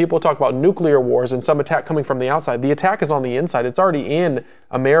possibilities, and people talk about nuclear wars and some attack coming from the outside. The attack is on the inside. It's already in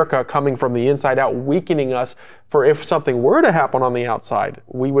America, coming from the inside out, weakening us for if something were to happen on the outside,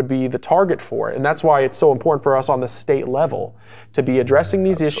 we would be the target for it. And that's why it's so important for us on the state level to be addressing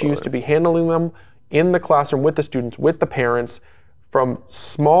these issues, to be handling them in the classroom with the students, with the parents, from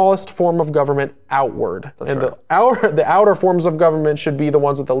smallest form of government outward. That's and right. the outer forms of government should be the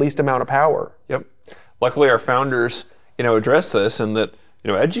ones with the least amount of power. Yep. Luckily, our founders, address this, and that,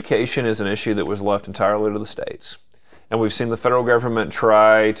 education is an issue that was left entirely to the states. And we've seen the federal government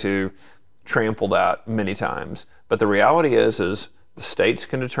try to trample that many times. But the reality is the states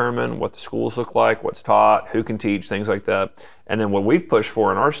can determine what the schools look like, what's taught, who can teach, things like that. And then what we've pushed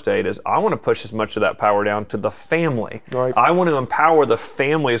for in our state is I want to push as much of that power down to the family. Right. I want to empower the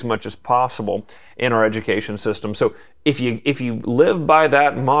family as much as possible in our education system. So if you live by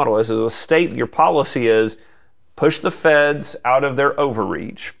that model, as a state, your policy is push the feds out of their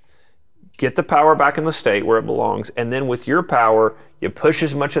overreach, get the power back in the state where it belongs, and then with your power, you push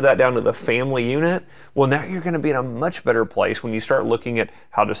as much of that down to the family unit. Well, now you're going to be in a much better place when you start looking at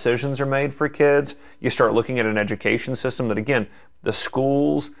how decisions are made for kids. You start looking at an education system that, again, the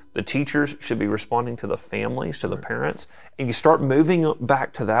schools, the teachers should be responding to the families, to the parents, and you start moving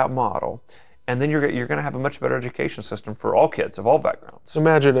back to that model. and then you're going to have a much better education system for all kids of all backgrounds.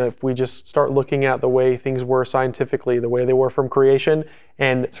 Imagine if we just start looking at the way things were scientifically, the way they were from creation,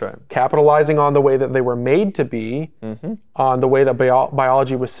 and capitalizing on the way that they were made to be, on the way that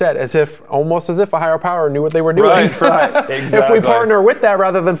biology was set, almost as if a higher power knew what they were doing. Right, exactly. If we partner with that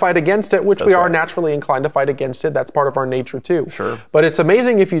rather than fight against it, which we are naturally inclined to fight against it, that's part of our nature too. Sure. But it's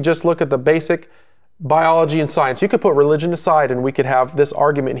amazing if you just look at the basic biology and science. You could put religion aside and we could have this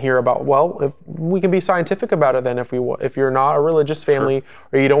argument here about, well, if we can be scientific about it then if you're not a religious family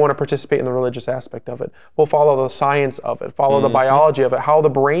or you don't want to participate in the religious aspect of it. We'll follow the science of it, follow the biology of it, how the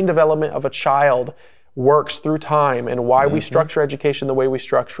brain development of a child works through time and why we structure education the way we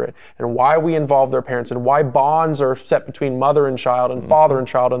structure it and why we involve their parents and why bonds are set between mother and child and father and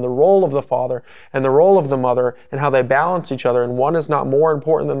child and the role of the father and the role of the mother and how they balance each other and one is not more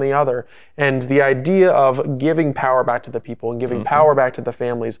important than the other. And the idea of giving power back to the people and giving power back to the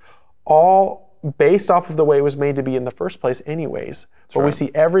families, all based off of the way it was made to be in the first place anyways. But we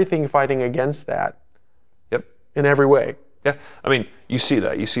see everything fighting against that in every way. Yeah, I mean, you see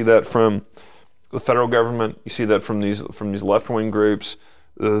that from the federal government, you see that from these left-wing groups.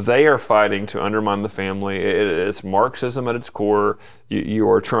 They are fighting to undermine the family. It's Marxism at its core. You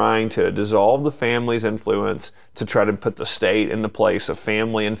are trying to dissolve the family's influence to try to put the state in the place of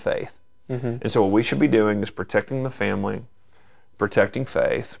family and faith. And so what we should be doing is protecting the family, protecting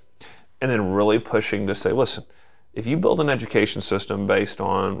faith, and then really pushing to say, listen, if you build an education system based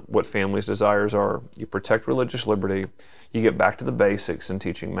on what families' desires are, you protect religious liberty, you get back to the basics in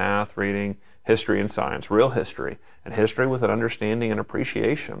teaching math, reading, history and science, real history, and history with an understanding and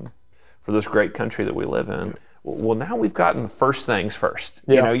appreciation for this great country that we live in. Well, now we've gotten first things first.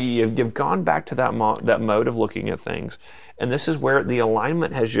 You know, you've gone back to that mode of looking at things, and this is where the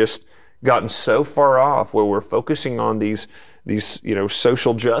alignment has just gotten so far off, where we're focusing on these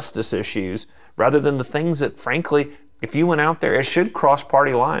social justice issues rather than the things that, frankly, if you went out there, it should cross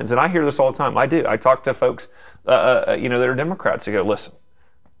party lines. And I hear this all the time. I do. I talk to folks, that are Democrats. They go, listen,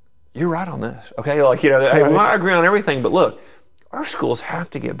 you're right on this, okay? Hey, we might agree on everything, but look, our schools have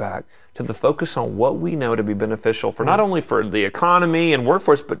to get back to the focus on what we know to be beneficial for not only for the economy and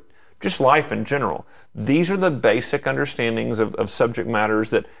workforce, but just life in general. These are the basic understandings of subject matters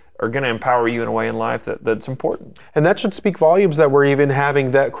that are going to empower you in a way in life that's important. And that should speak volumes that we're even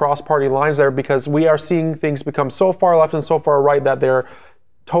having that cross-party lines there, because we are seeing things become so far left and so far right that they're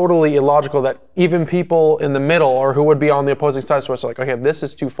totally illogical, that even people in the middle or who would be on the opposing side to us are like, okay, this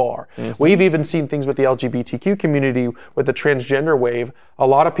is too far. We've even seen things with the LGBTQ community, with the transgender wave. A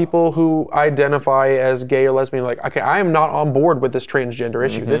lot of people who identify as gay or lesbian are like, okay, I am not on board with this transgender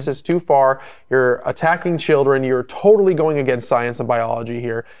issue. This is too far. You're attacking children. You're totally going against science and biology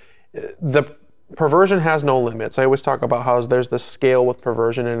here. The perversion has no limits. I always talk about how there's this scale with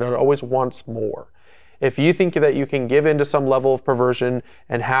perversion and it always wants more. If you think that you can give into some level of perversion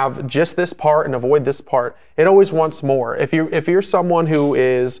and have just this part and avoid this part, it always wants more. If you're someone who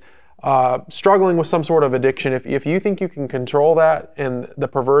is struggling with some sort of addiction, if you think you can control that and the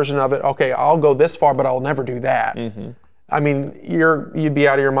perversion of it, okay, I'll go this far, but I'll never do that. I mean, you'd be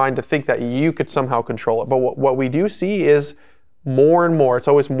out of your mind to think that you could somehow control it. But what we do see is more and more, it's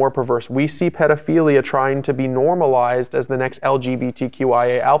always more perverse. We see pedophilia trying to be normalized as the next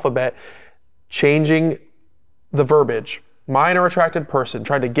LGBTQIA alphabet, changing the verbiage. Minor attracted person,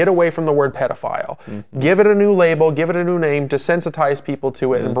 trying to get away from the word pedophile. Give it a new label, give it a new name to sensitize people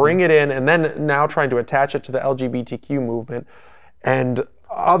to it and bring it in, and then now trying to attach it to the LGBTQ movement and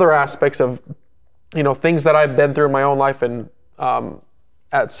other aspects of, things that I've been through in my own life, and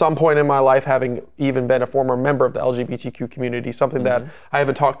at some point in my life, having even been a former member of the LGBTQ community, something that I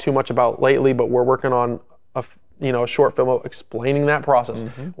haven't talked too much about lately, but we're working on a short film of explaining that process.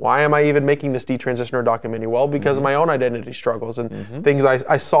 Why am I even making this detransitioner documentary? Well, because of my own identity struggles and things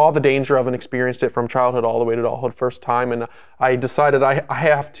I saw the danger of and experienced it from childhood all the way to adulthood first time. And I decided I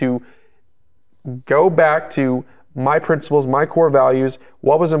have to go back to my principles, my core values,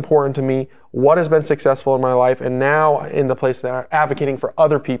 what was important to me, what has been successful in my life, and now in the place that I'm advocating for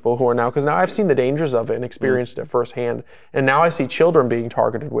other people who are now, because now I've seen the dangers of it and experienced it firsthand. And now I see children being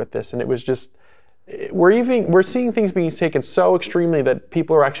targeted with this. And it was just, we're seeing things being taken so extremely that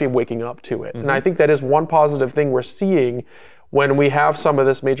people are actually waking up to it. And I think that is one positive thing we're seeing when we have some of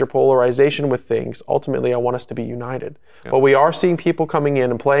this major polarization with things. Ultimately, I want us to be united. But we are seeing people coming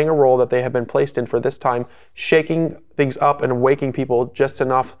in and playing a role that they have been placed in for this time, shaking things up and waking people just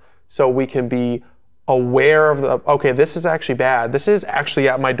enough so we can be aware of okay, this is actually bad. This is actually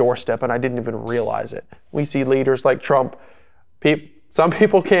at my doorstep and I didn't even realize it. We see leaders like Trump. Some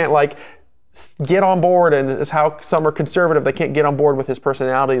people can't get on board, and is how some are conservative. They can't get on board with his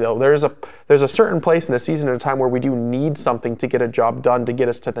personality, though. There's a certain place in a season at a time where we do need something to get a job done to get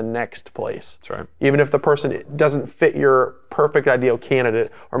us to the next place. That's right. Even if the person doesn't fit your perfect ideal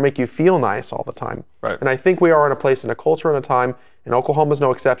candidate or make you feel nice all the time. Right. And I think we are in a place, in a culture, and a time, and Oklahoma's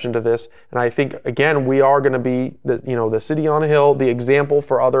no exception to this. And I think, again, we are going to be the city on a hill, the example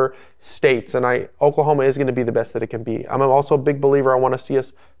for other states. And Oklahoma is going to be the best that it can be. I'm also a big believer. I want to see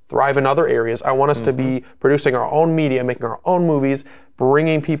us thrive in other areas. I want us to be producing our own media, making our own movies,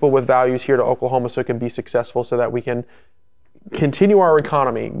 bringing people with values here to Oklahoma so it can be successful, so that we can continue our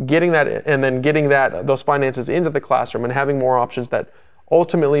economy, getting those finances into the classroom and having more options that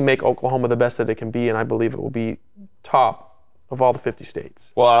ultimately make Oklahoma the best that it can be. And I believe it will be top of all the 50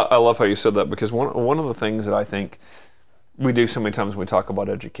 states. Well, I love how you said that, because one of the things that I think we do so many times when we talk about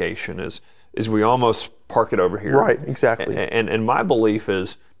education is we almost park it over here. Right, exactly. And my belief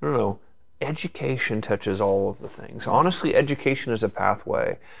is, no, education touches all of the things. Honestly, education is a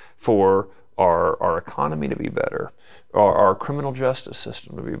pathway for our economy to be better, our criminal justice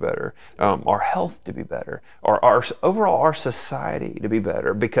system to be better, our health to be better, our overall our society to be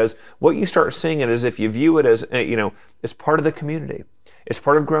better. Because what you start seeing it is, if you view it as, it's part of the community. It's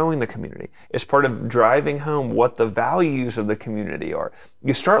part of growing the community. It's part of driving home what the values of the community are.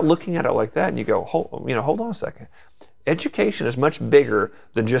 You start looking at it like that, and you go, hold on a second. Education is much bigger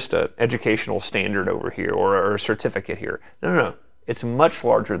than just an educational standard over here or a certificate here. No. It's much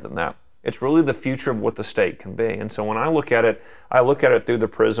larger than that. It's really the future of what the state can be. And so when I look at it through the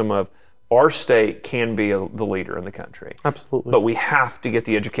prism of our state can be the leader in the country. Absolutely. But we have to get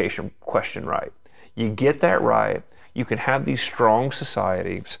the education question right. You get that right, you can have these strong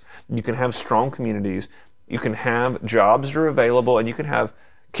societies, you can have strong communities, you can have jobs that are available, and you can have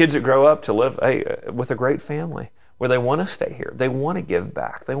kids that grow up to live with a great family where they want to stay here. They want to give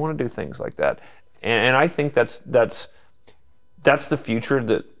back. They want to do things like that. And I think that's the future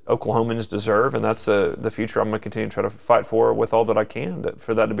that Oklahomans deserve, and that's the future I'm going to continue to try to fight for with all that I can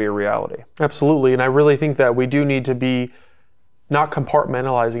for that to be a reality. Absolutely, and I really think that we do need to be not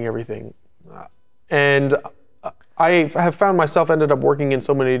compartmentalizing everything. And I have found myself ended up working in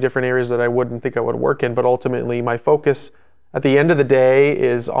so many different areas that I wouldn't think I would work in, but ultimately my focus at the end of the day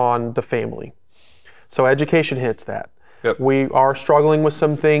is on the family. So education hits that. Yep. We are struggling with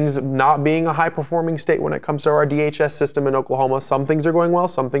some things, not being a high-performing state when it comes to our DHS system in Oklahoma. Some things are going well,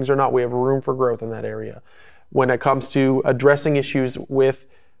 some things are not. We have room for growth in that area. When it comes to addressing issues with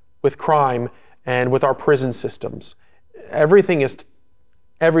crime and with our prison systems, everything,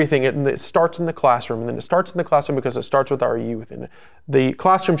 and it starts in the classroom, and then it starts in the classroom because it starts with our youth. And the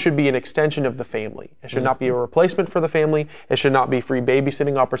classroom should be an extension of the family. It should not be a replacement for the family. It should not be free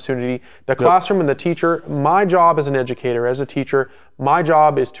babysitting opportunity. The classroom and the teacher, my job as an educator, as a teacher, my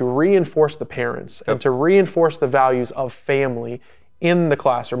job is to reinforce the parents and to reinforce the values of family in the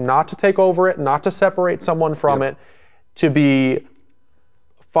classroom, not to take over it, not to separate someone from it, to be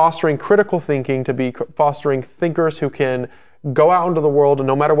fostering critical thinking, to be fostering thinkers who can go out into the world, and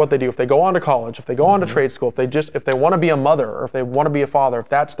no matter what they do, if they go on to college, if they go on to trade school, if they want to be a mother, or if they want to be a father, if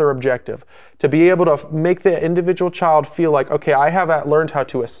that's their objective, to be able to make the individual child feel like, okay, I have learned how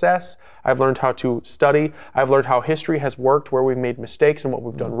to assess, I've learned how to study, I've learned how history has worked, where we've made mistakes and what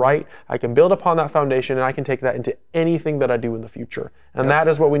we've done right. I can build upon that foundation, and I can take that into anything that I do in the future. And that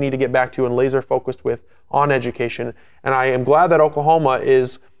is what we need to get back to and laser focused with on education. And I am glad that Oklahoma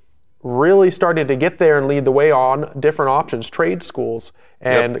is really started to get there and lead the way on different options, trade schools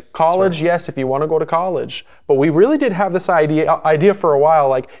and college. Yes, if you want to go to college, but we really did have this idea for a while,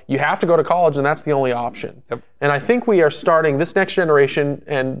 like you have to go to college and that's the only option. And I think we are starting, this next generation,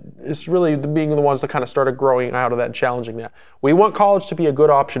 and it's really being the ones that kind of started growing out of that and challenging that. We want college to be a good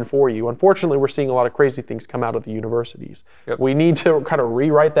option for you. Unfortunately, we're seeing a lot of crazy things come out of the universities. We need to kind of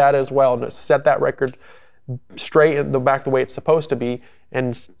rewrite that as well and set that record straight in the back the way it's supposed to be.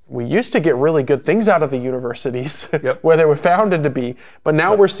 And we used to get really good things out of the universities where they were founded to be. But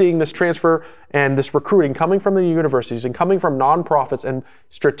now we're seeing this transfer and this recruiting coming from the universities and coming from nonprofits and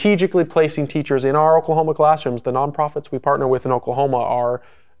strategically placing teachers in our Oklahoma classrooms. The nonprofits we partner with in Oklahoma are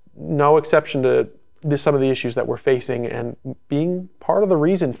no exception to some of the issues that we're facing and being part of the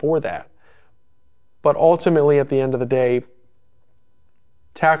reason for that. But ultimately, at the end of the day,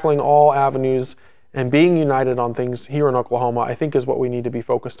 tackling all avenues and being united on things here in Oklahoma, I think, is what we need to be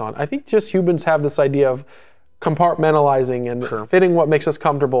focused on. I think just humans have this idea of compartmentalizing and fitting what makes us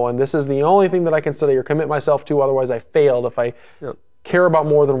comfortable, and this is the only thing that I can study or commit myself to, otherwise I failed if I care about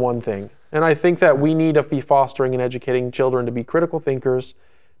more than one thing. And I think that we need to be fostering and educating children to be critical thinkers,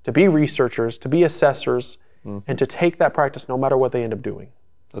 to be researchers, to be assessors, and to take that practice no matter what they end up doing.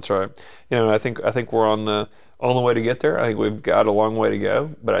 That's right. I think we're on the way to get there. I think we've got a long way to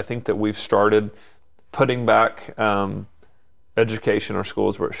go, but I think that we've started putting back education in our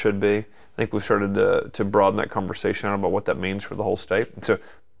schools where it should be. I think we've started to broaden that conversation out about what that means for the whole state. And so,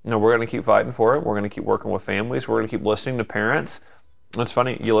 we're going to keep fighting for it. We're going to keep working with families. We're going to keep listening to parents. It's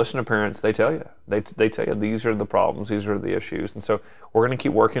funny, you listen to parents, they tell you. They tell you these are the problems, these are the issues. And so we're going to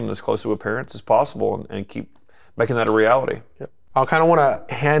keep working as closely with parents as possible and keep making that a reality. Yep. I'll kind of want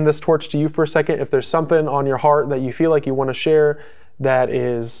to hand this torch to you for a second. If there's something on your heart that you feel like you want to share that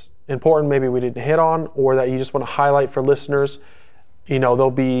is important, maybe we didn't hit on, or that you just want to highlight for listeners,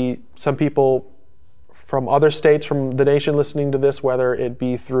 there'll be some people from other states, from the nation listening to this, whether it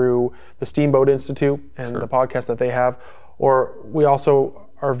be through the Steamboat Institute and the podcast that they have, or we also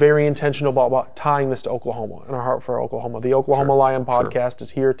are very intentional about tying this to Oklahoma and our heart for Oklahoma. The Oklahoma Lion podcast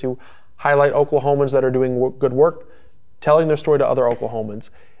is here to highlight Oklahomans that are doing good work, telling their story to other Oklahomans.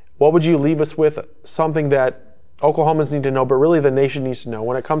 What would you leave us with, something that Oklahomans need to know, but really the nation needs to know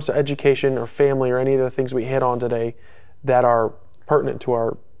when it comes to education or family or any of the things we hit on today that are pertinent to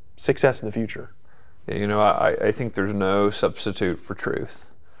our success in the future? I think there's no substitute for truth.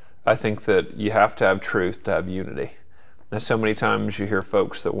 I think that you have to have truth to have unity. And so many times you hear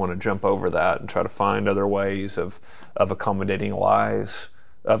folks that want to jump over that and try to find other ways of accommodating lies,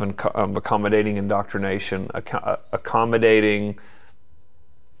 of accommodating indoctrination, accommodating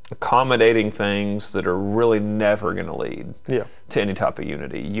things that are really never going to lead to any type of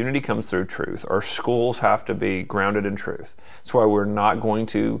unity. Unity comes through truth. Our schools have to be grounded in truth. That's why we're not going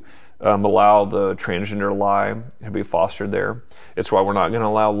to allow the transgender lie to be fostered there. It's why we're not going to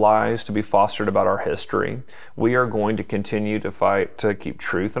allow lies to be fostered about our history. We are going to continue to fight to keep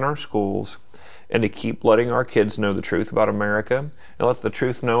truth in our schools and to keep letting our kids know the truth about America and let the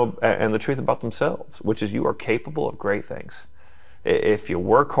truth know and the truth about themselves, which is you are capable of great things. If you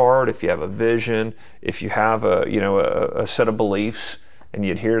work hard, if you have a vision, if you have a set of beliefs and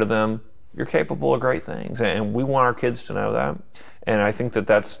you adhere to them, you're capable of great things. And we want our kids to know that. And I think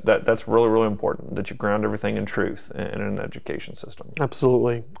that's really, really important, that you ground everything in truth in an education system.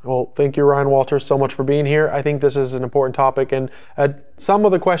 Absolutely. Well, thank you, Ryan Walters, so much for being here. I think this is an important topic, and some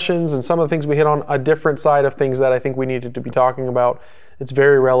of the questions and some of the things we hit on, a different side of things that I think we needed to be talking about. It's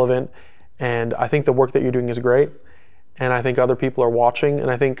very relevant, and I think the work that you're doing is great, and I think other people are watching,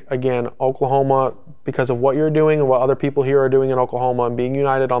 and I think, again, Oklahoma, because of what you're doing and what other people here are doing in Oklahoma and being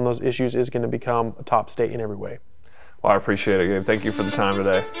united on those issues, is going to become a top state in every way. Well, I appreciate it, Gabe. Thank you for the time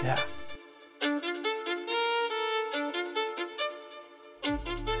today. Yeah.